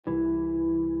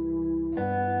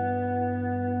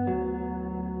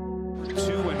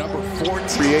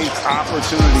Create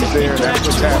opportunities there. That's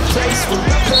what's happening.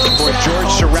 Boy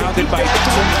George surrounded by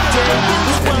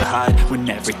hide when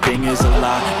everything is a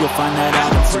lie. You'll find that out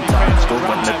in some time. But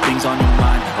when the things on your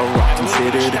mind are all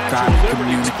considered a crime,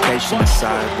 communication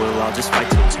aside, we'll all just fight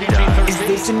till we die. Is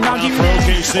this an argument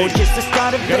or just the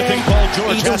start of it? Gotta think Paul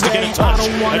George has to get in touch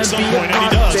at some point, and he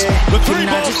does. The three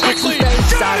ball quickly.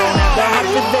 I don't have the half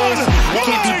of this. I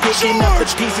can't be picking up the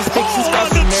pieces, fixing stuff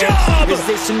from there. Is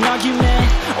this an argument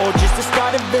or just the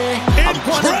start of it? I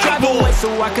wanna drive away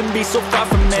so I can be so far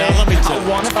from it. I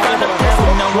wanna find a path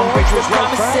where no one breaks the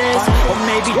promises, or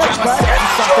maybe drown myself in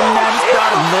something that is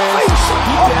bottomless. Take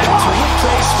me back to a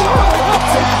place where I felt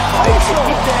down. Take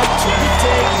me back to the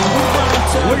day when we weren't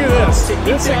tough. Look at this.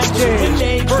 This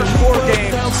exchange. First 4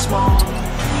 games.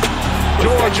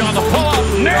 George on the pull-up,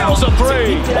 nails a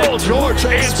three. Paul George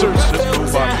answers. This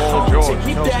move by Paul George.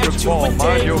 No good ball.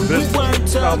 Mind your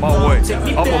business. Out my way.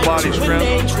 Upper body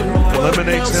strength.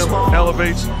 Eliminates him.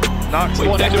 Elevates. Knocks him.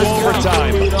 One into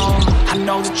overtime.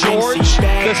 George,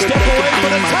 the step away for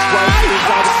the tie.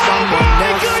 Oh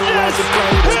my goodness!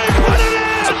 They put it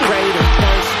in!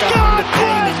 God!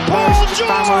 Paul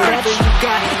George!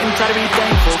 And try to be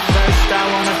thankful first. I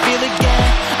wanna feel again.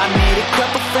 I made a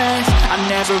couple friends. I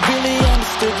never really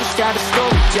understood just how the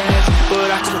story ends,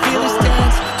 but I can feel his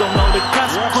tense. Don't know the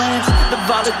consequence. The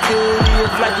volatility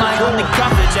of life, my only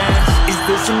confidence. Is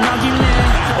this an argument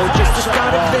or just the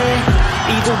start of it?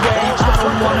 Either way, I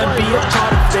don't wanna be a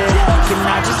part of it. Can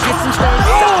I just get some space?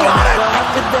 I don't have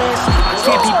half of this. I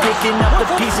can't be picking up the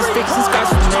pieces, fixing scars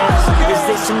from this. Is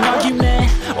this an argument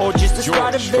or just the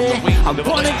start of it? I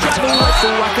wanna drive away so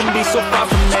I can be so far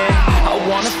from it. I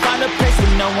wanna find a place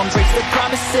where no one breaks their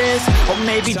promises, or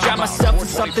maybe drown myself in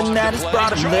something that is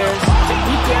bottomless. Take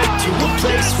me back to a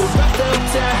place where I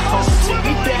felt at home. Take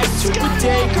me back to a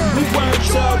day when we weren't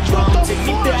so wrong. Take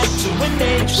me back to an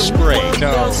age when the world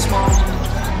felt small.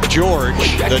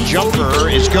 George, the jumper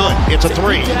is good. It's a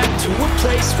three.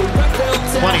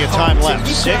 Plenty of time left.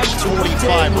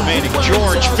 6:45 remaining.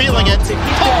 George feeling it.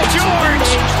 Paul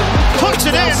George puts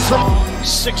it in from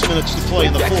 6 minutes to play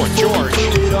in the fourth. George.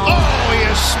 Oh, he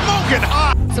is smoking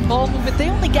hot. Some ball movement. They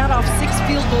only got off 6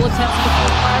 field goal attempts before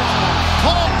last night.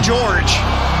 Paul George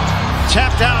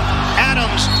tapped out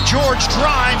Adams. George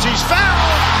drives. He's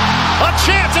fouled. A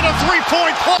chance at a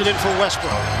three-point play. In for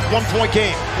Westbrook. 1-point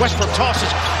game. Westbrook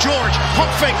tosses. George, pump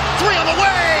fake. 3 on the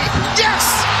way. Yes!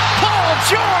 Paul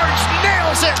George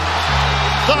nails it.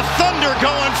 The Thunder go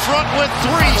in front with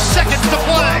 3 seconds to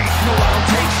play.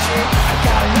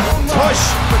 Push.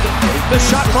 The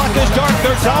shot clock is dark.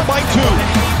 They're down by 2.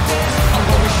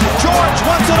 George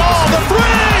wants it all. The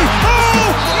three.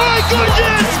 Oh my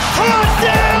goodness! Hot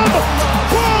damn!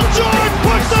 Paul George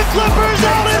puts the Clippers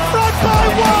out in front by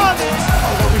 1.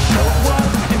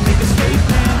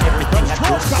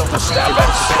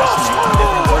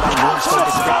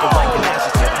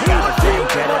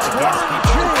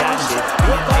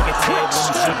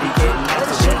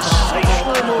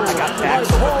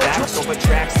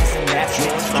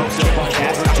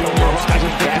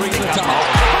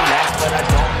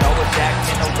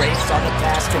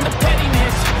 And the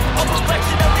pettiness, a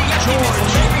reflection of the emptiness.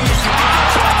 Hilarious.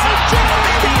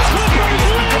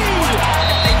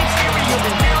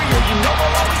 You know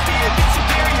I'll always be a bit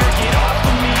superior. Get off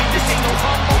of me. This ain't no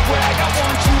humble brag. I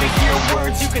want you to hear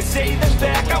words. You can say them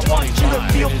back. I want you to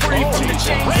feel free from the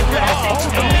chains that last. And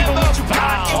to believe in what you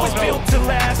got. It was built to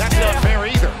last. That's not fair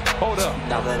either. Hold up.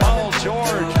 Paul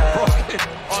George broke it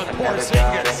on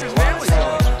Porzingis. This is Manley.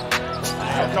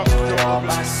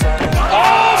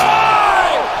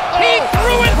 He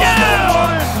threw it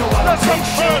down!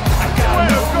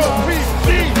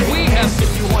 We have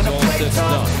if you wanna play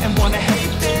tough and wanna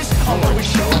hate this, I'll always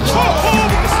show up.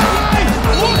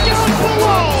 Look out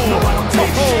below!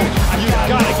 You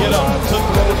gotta get up to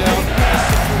throw down.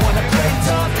 If you wanna play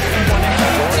tough and wanna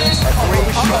hate this, I'll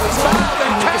always show up.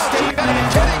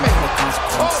 Kidding me?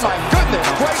 Oh my goodness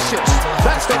gracious!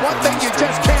 That's the one thing you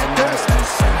just can't do.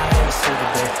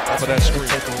 For that screen.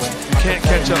 You can't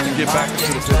catch up and get back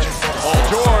into the picture. Paul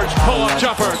George, pull-up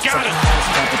jumper, got it!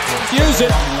 Use it.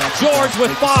 George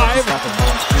with 5.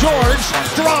 George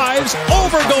drives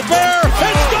over Gobert.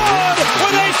 It's good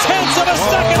with 8/10 of a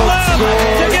second left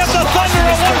to give the Thunder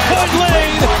a 1-point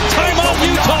lead. Timeout,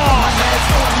 Utah.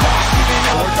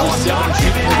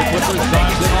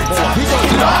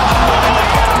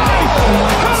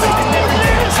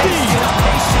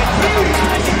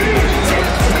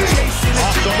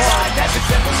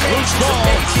 Loose ball.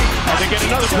 They get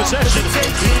another possession.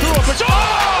 He threw up a... Oh!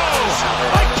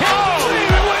 I can't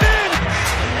believe it went in!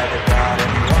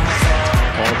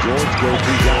 Paul George goes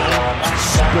down.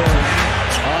 Spin.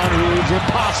 Henri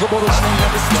impossible to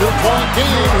stand. 2-point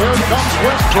game. Here comes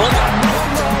Westbrook.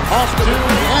 Off to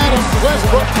Adams.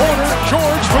 Westbrook corner.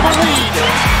 George for the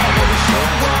lead.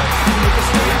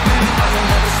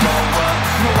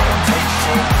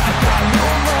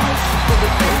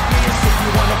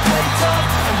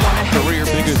 Career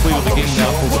biggest lead of the game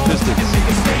now for the Pistons.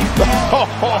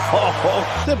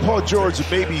 Then Paul George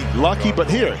may be lucky, but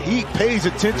here, he pays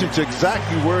attention to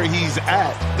exactly where he's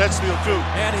at. That's steal too.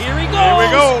 And here he goes. Here we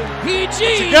go.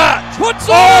 PG Got. puts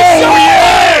on Oh, a shot.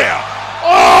 yeah!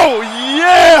 Oh,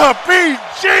 yeah,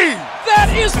 PG!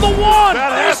 That is the one.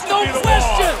 That has There's to no be the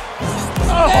question.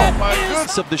 Oh, That my is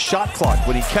goodness. Of the shot clock.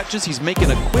 When he catches, he's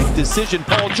making a quick decision.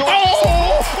 Paul George.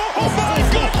 Oh, my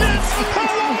goodness!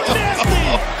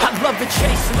 I love the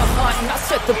chase and the hunt, and I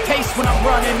set the pace when I'm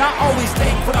running. I always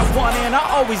take what I want, and I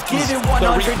always give it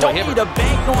 100. Don't need a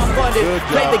bank, no, I'm funded.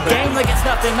 Play the game like it's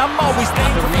nothing. I'm always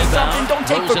thankful for something. Don't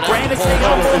take for granted. Stay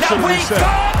humble. Now wake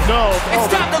up! No, It's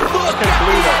time to look at the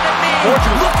believe it. enemy.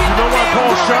 Fortunately, Look you in know the why mirror,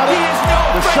 Paul shot it? he is no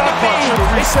The friend shot of clock me. should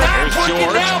have It's reset. not There's working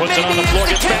George, out, puts it on maybe the floor,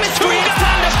 it's the gets back chemistry. to it. It's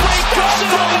time to break up.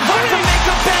 Don't work to make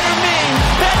a better me.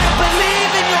 Better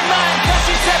believe in your mind, 'cause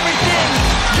it's everything.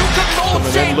 You can mold,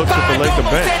 then shape, looks at the find Laker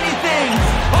almost bench. anything.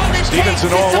 All it Stevenson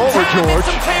takes is all some over time and George.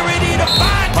 some clarity to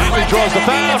find Finally your draws the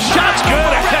identity foul. and Shot's find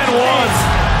good your and purpose.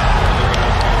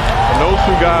 And those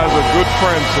two guys are good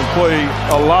friends and play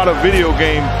a lot of video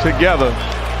games together.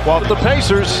 While the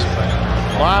Pacers,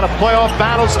 a lot of playoff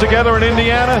battles together in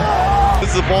Indiana.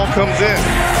 As the ball comes in.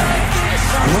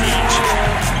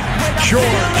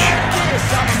 George.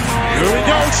 Here we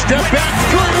go. Step back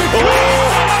three.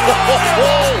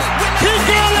 He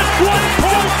got it.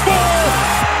 1.4.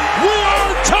 We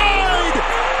are tied.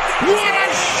 What a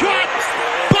shot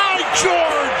by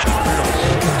George.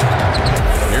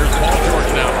 Here's Paul George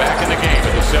now back in the game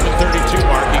at the 7:32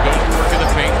 mark. He goes to work in the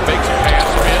paint, fakes a pass,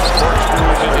 miss,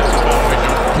 corkscrews, and hits the ball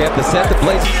window. Kept the set to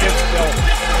blaze.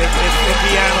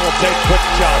 Indiana will take quick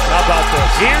shots. How about this?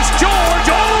 Here's George.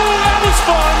 Oh, that was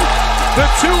fun. The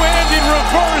two-hand in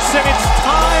reverse, and it's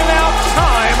timeout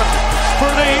time for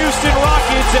the Houston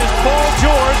Rockets as Paul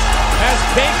George has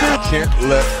Baker. Can't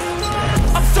let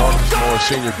Marcus Morris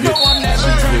Sr. get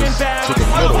to the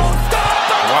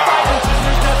middle.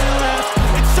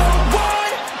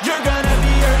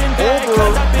 Over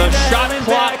the shot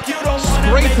clock,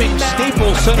 scraping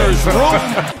Staples Center's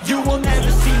roof. You will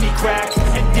never see me crack,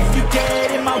 and if you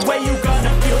get in my way, you gonna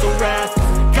feel the wrath.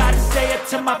 Gotta say it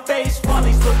to my face while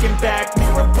he's looking back.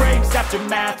 Mirror breaks after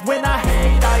math when I